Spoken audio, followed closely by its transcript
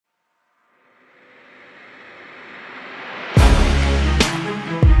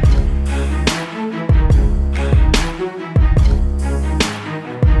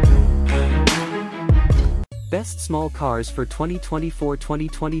Best Small Cars for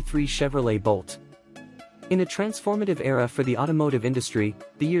 2024-2023 Chevrolet Bolt. In a transformative era for the automotive industry,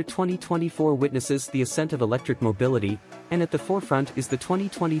 the year 2024 witnesses the ascent of electric mobility, and at the forefront is the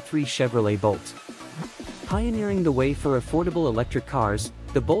 2023 Chevrolet Bolt. Pioneering the way for affordable electric cars,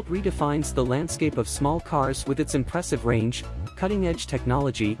 the Bolt redefines the landscape of small cars with its impressive range, cutting-edge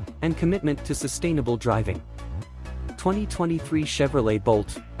technology, and commitment to sustainable driving. 2023 Chevrolet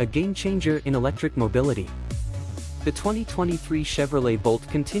Bolt, a game-changer in electric mobility. The 2023 Chevrolet Bolt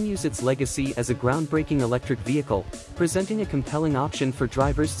continues its legacy as a groundbreaking electric vehicle, presenting a compelling option for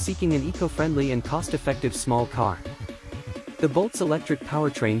drivers seeking an eco-friendly and cost-effective small car. The Bolt's electric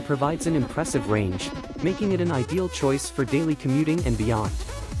powertrain provides an impressive range, making it an ideal choice for daily commuting and beyond.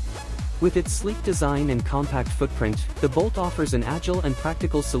 With its sleek design and compact footprint, the Bolt offers an agile and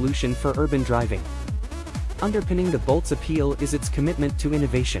practical solution for urban driving. Underpinning the Bolt's appeal is its commitment to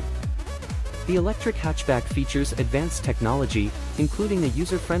innovation. The electric hatchback features advanced technology, including a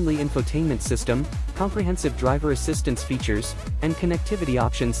user-friendly infotainment system, comprehensive driver assistance features, and connectivity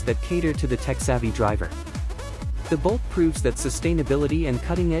options that cater to the tech-savvy driver. The Bolt proves that sustainability and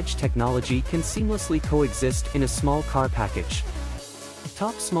cutting-edge technology can seamlessly coexist in a small car package.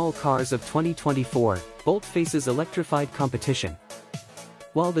 Top small cars of 2024, Bolt faces electrified competition.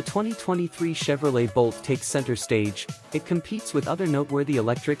 While the 2023 Chevrolet Bolt takes center stage, it competes with other noteworthy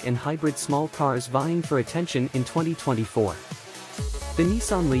electric and hybrid small cars vying for attention in 2024. The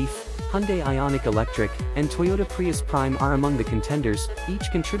Nissan Leaf, Hyundai Ioniq Electric, and Toyota Prius Prime are among the contenders, each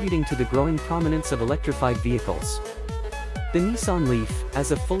contributing to the growing prominence of electrified vehicles. The Nissan Leaf,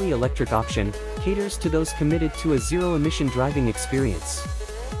 as a fully electric option, caters to those committed to a zero-emission driving experience.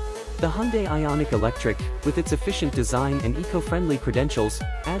 The Hyundai Ioniq Electric, with its efficient design and eco-friendly credentials,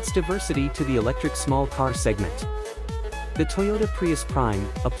 adds diversity to the electric small car segment. The Toyota Prius Prime,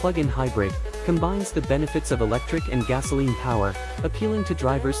 a plug-in hybrid, combines the benefits of electric and gasoline power, appealing to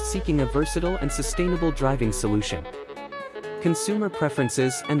drivers seeking a versatile and sustainable driving solution. Consumer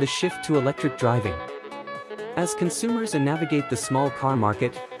preferences and the shift to electric driving. As consumers navigate the small car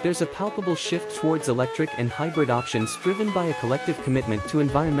market, there's a palpable shift towards electric and hybrid options driven by a collective commitment to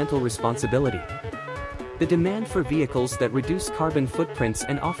environmental responsibility. The demand for vehicles that reduce carbon footprints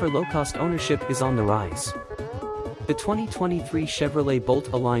and offer low-cost ownership is on the rise. The 2023 Chevrolet Bolt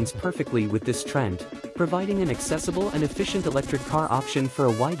aligns perfectly with this trend, providing an accessible and efficient electric car option for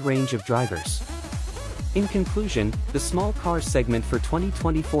a wide range of drivers. In conclusion, the small car segment for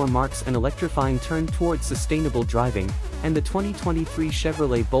 2024 marks an electrifying turn towards sustainable driving, and the 2023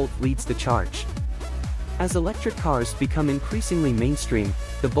 Chevrolet Bolt leads the charge. As electric cars become increasingly mainstream,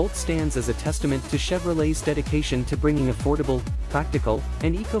 the Bolt stands as a testament to Chevrolet's dedication to bringing affordable, practical,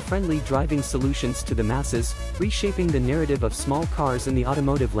 and eco-friendly driving solutions to the masses, reshaping the narrative of small cars in the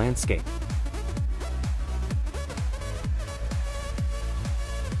automotive landscape.